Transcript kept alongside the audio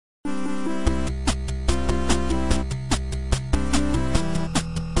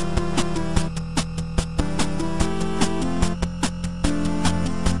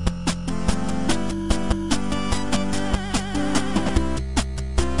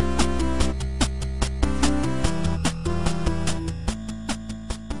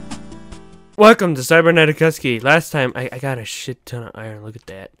Welcome to Cybernetic Husky. Last time I got a shit ton of iron. Look at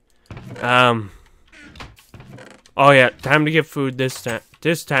that. Oh yeah, time to get food this time.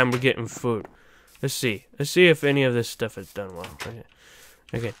 This time we're getting food. Let's see. Let's see if any of this stuff is done well.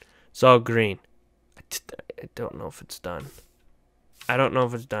 Okay. It's all green. I don't know if it's done. I don't know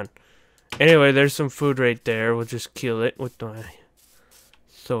if it's done. Anyway, there's some food right there. We'll just kill it with my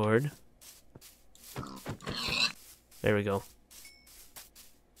sword. There we go.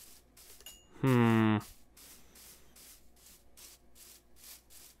 Oh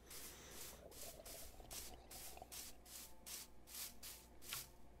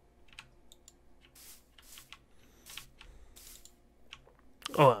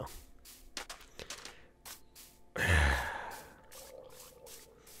well.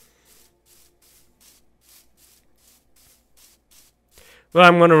 Well,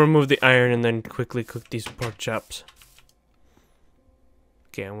 I'm gonna remove the iron and then quickly cook these pork chops.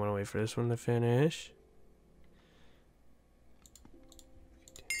 Okay, I'm gonna wait for this one to finish.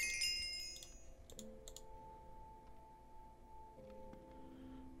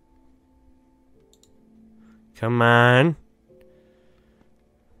 Come on.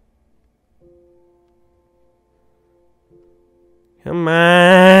 Come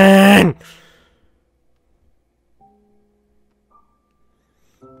on!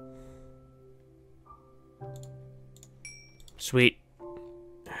 Sweet.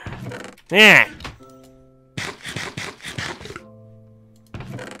 Yeah.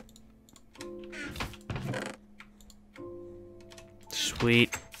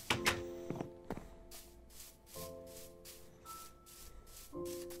 Sweet.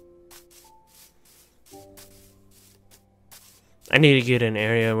 I need to get an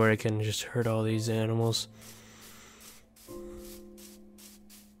area where I can just hurt all these animals.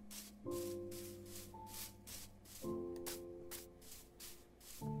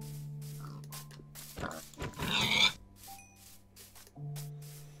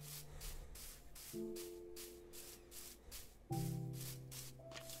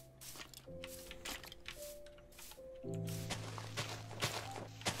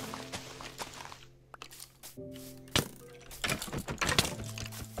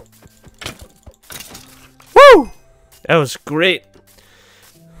 That was great.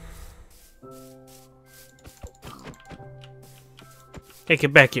 Hey,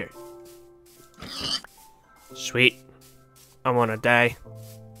 get back here. Sweet. I wanna die.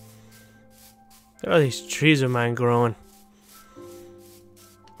 Look at all these trees of mine growing.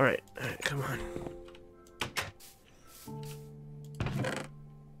 Alright, come on.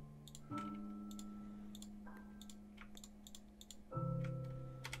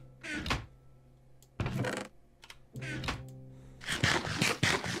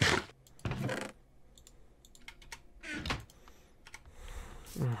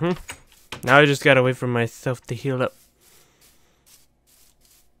 Now I just gotta wait for myself to heal up.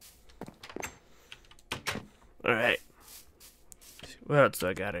 Alright. What else do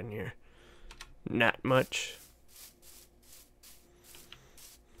I got in here? Not much.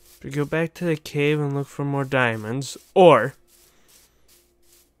 We go back to the cave and look for more diamonds, or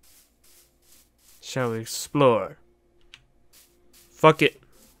shall we explore? Fuck it.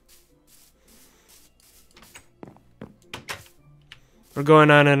 We're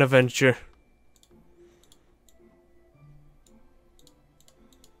going on an adventure.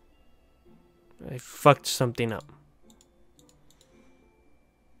 I fucked something up.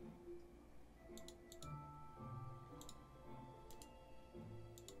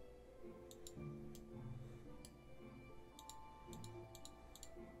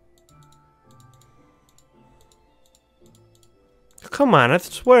 Come on, I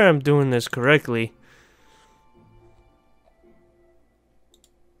swear I'm doing this correctly.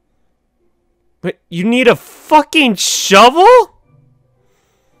 Wait, you need a fucking shovel?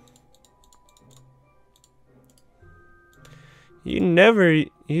 You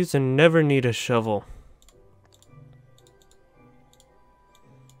used to never need a shovel.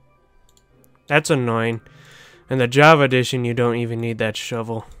 That's annoying. In the Java edition, you don't even need that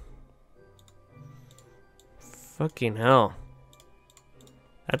shovel. Fucking hell.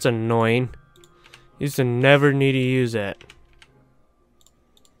 That's annoying. Used to never need to use that.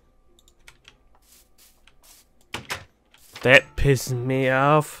 That pisses me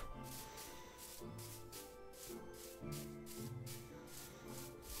off.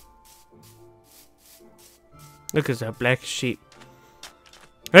 Look at that black sheep.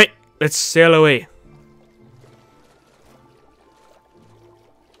 Right, let's sail away.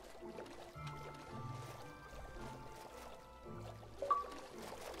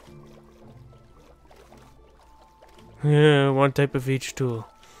 Yeah, one type of each tool.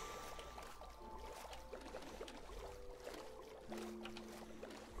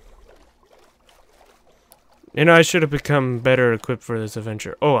 You know, I should have become better equipped for this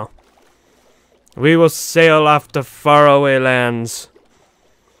adventure. Oh well. We will sail off to faraway lands.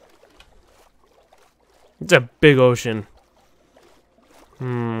 It's a big ocean.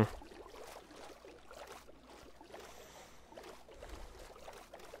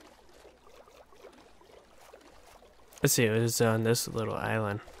 Let's see what is on this little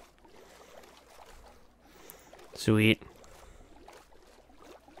island. Sweet.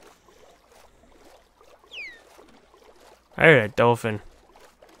 I heard a dolphin.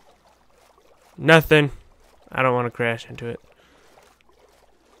 Nothing. I don't want to crash into it.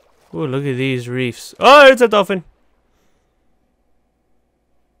 Ooh, look at these reefs. Oh, it's a dolphin.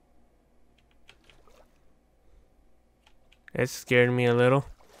 That scared me a little.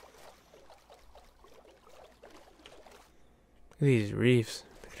 Look at these reefs.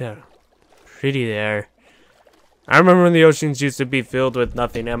 Look at how pretty they are. I remember when the oceans used to be filled with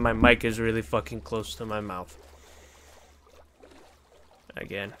nothing, and my mic is really fucking close to my mouth.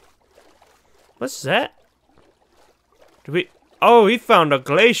 Again. What's that? Did we... Oh, we found a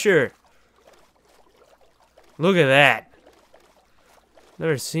glacier! Look at that!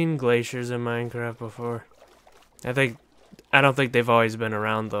 Never seen glaciers in Minecraft before. I don't think they've always been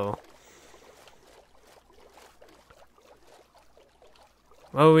around, though.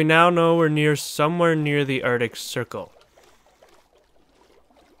 Well, we now know we're somewhere near the Arctic Circle.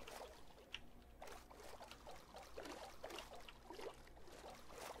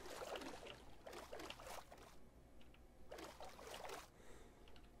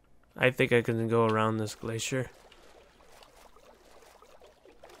 I think I can go around this glacier.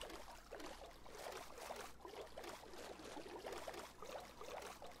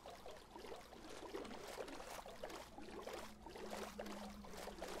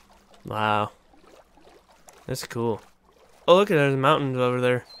 Wow. That's cool. Oh, look at those mountains over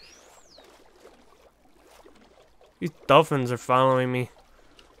there. These dolphins are following me.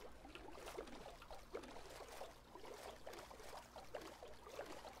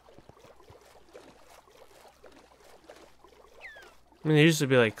 I mean, there used to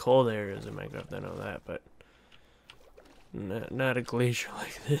be like cold areas in Minecraft, I know that, but not a glacier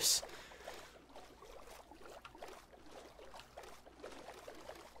like this.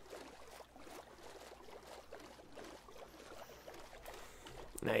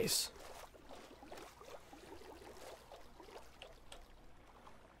 Nice.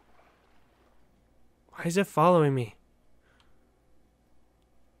 Why is it following me?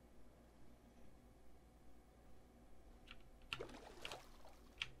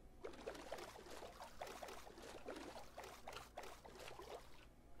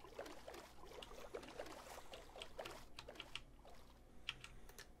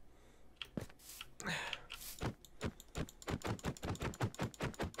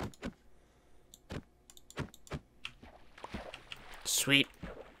 Sweet.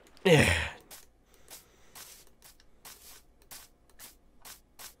 Yeah.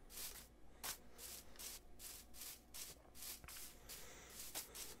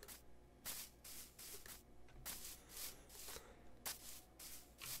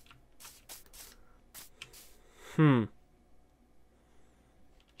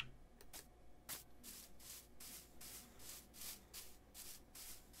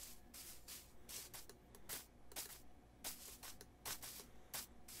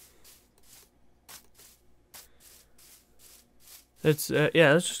 Let's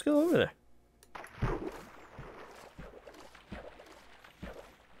yeah, let's just go over there.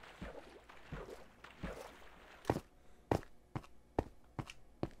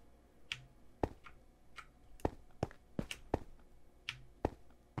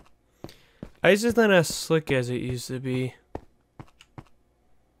 Ice is not as slick as it used to be.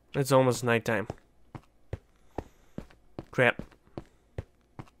 It's almost nighttime. Crap.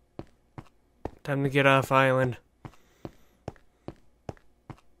 Time to get off island.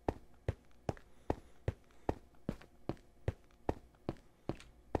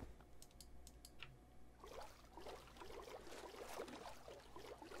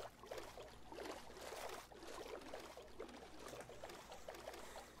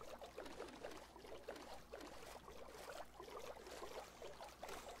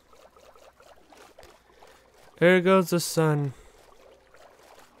 There goes the sun.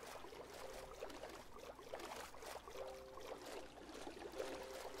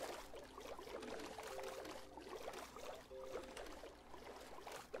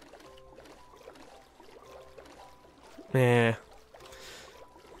 Yeah.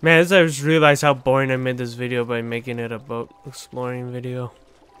 Man, I just realized how boring I made this video by making it a boat exploring video.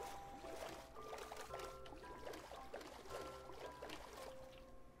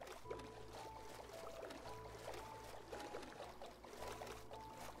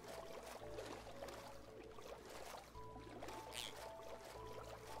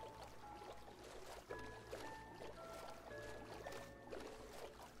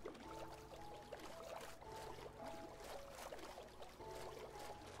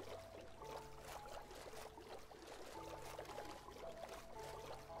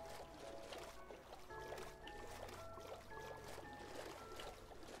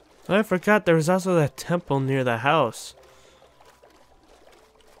 Oh, I forgot there was also that temple near the house.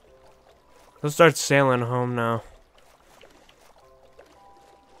 Let's start sailing home now.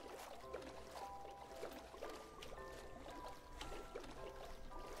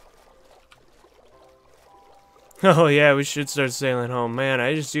 Oh yeah, we should start sailing home. Man,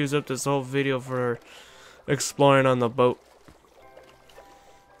 I just used up this whole video for exploring on the boat.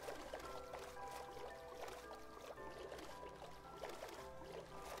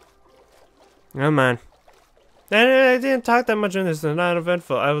 Oh man. And I didn't talk that much in this, it's not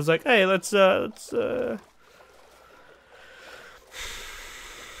eventful. I was like, hey, let's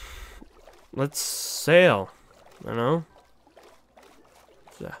sail, you know?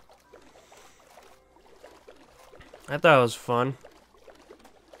 Yeah. I thought it was fun.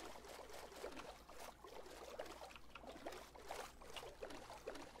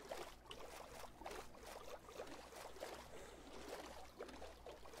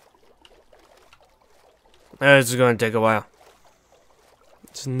 This is going to take a while.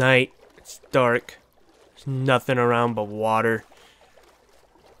 It's night. It's dark. There's nothing around but water.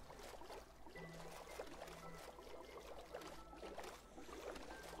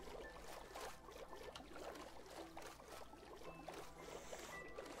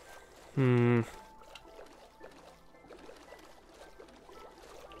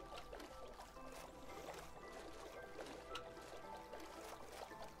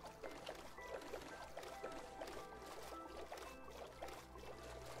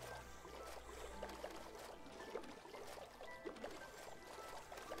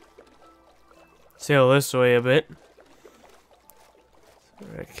 Sail this way a bit. So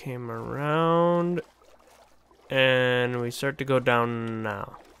I came around. And we start to go down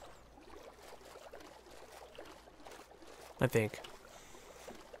now. I think.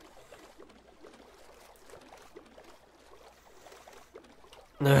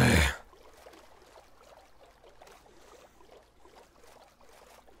 Ugh.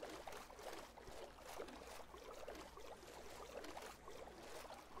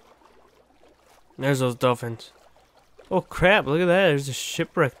 There's those dolphins. Oh crap, look at that. There's a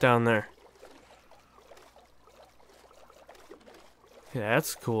shipwreck down there. Yeah,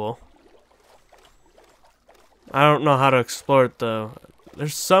 that's cool. I don't know how to explore it though.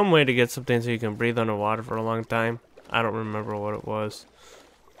 There's some way to get something so you can breathe underwater for a long time. I don't remember what it was.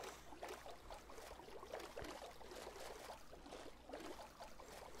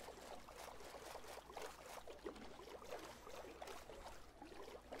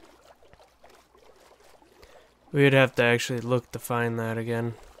 We'd have to actually look to find that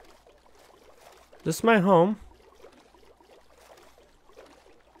again. This is my home.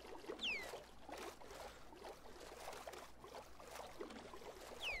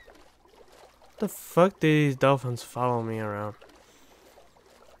 The fuck do these dolphins follow me around?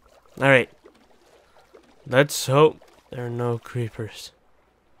 Alright. Let's hope there are no creepers.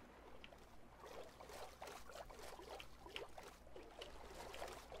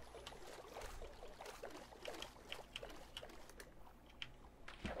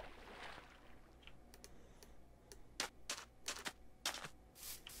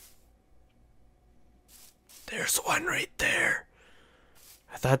 There's one right there.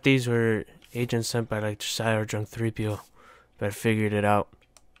 I thought these were agents sent by like Cyber Drunk 3PO, but I figured it out.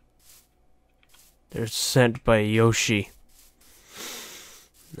 They're sent by Yoshi.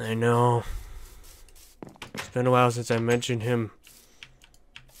 I know. It's been a while since I mentioned him.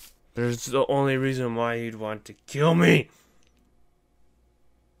 But it's the only reason why he'd want to kill me.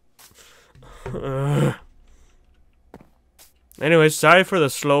 Anyway, sorry for the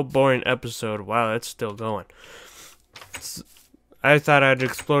slow, boring episode. Wow, it's still going. I thought I'd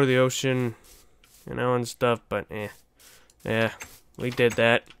explore the ocean, you know, and stuff, but yeah, we did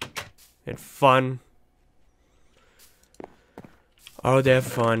that. Had fun. Oh, that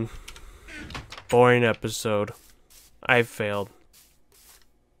fun. Boring episode. I failed.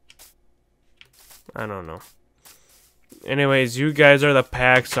 I don't know. Anyways, you guys are the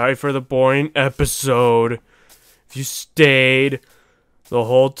pack. Sorry for the boring episode. If you stayed the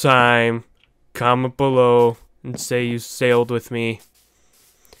whole time, comment below and say you sailed with me.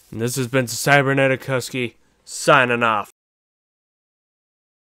 And this has been Cybernetic Husky, signing off.